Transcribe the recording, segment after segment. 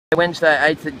Wednesday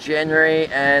 8th of January,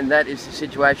 and that is the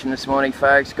situation this morning,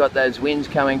 folks. Got those winds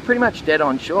coming pretty much dead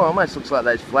on shore. Almost looks like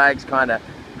those flags kind of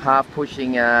half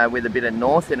pushing with a bit of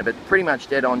north in it, but pretty much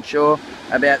dead on shore,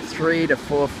 about 3 to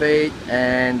 4 feet,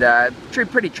 and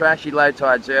pretty trashy. Low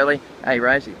tides early. Hey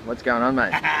Rosie, what's going on,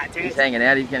 mate? He's hanging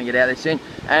out. He's going to get out there soon.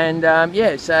 And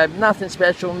yeah, so nothing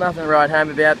special, nothing to write home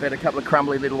about, but a couple of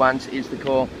crumbly little ones is the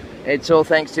call. It's all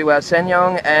thanks to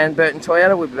SsangYong and Burton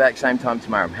Toyota. We'll be back same time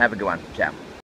tomorrow. Have a good one. Ciao.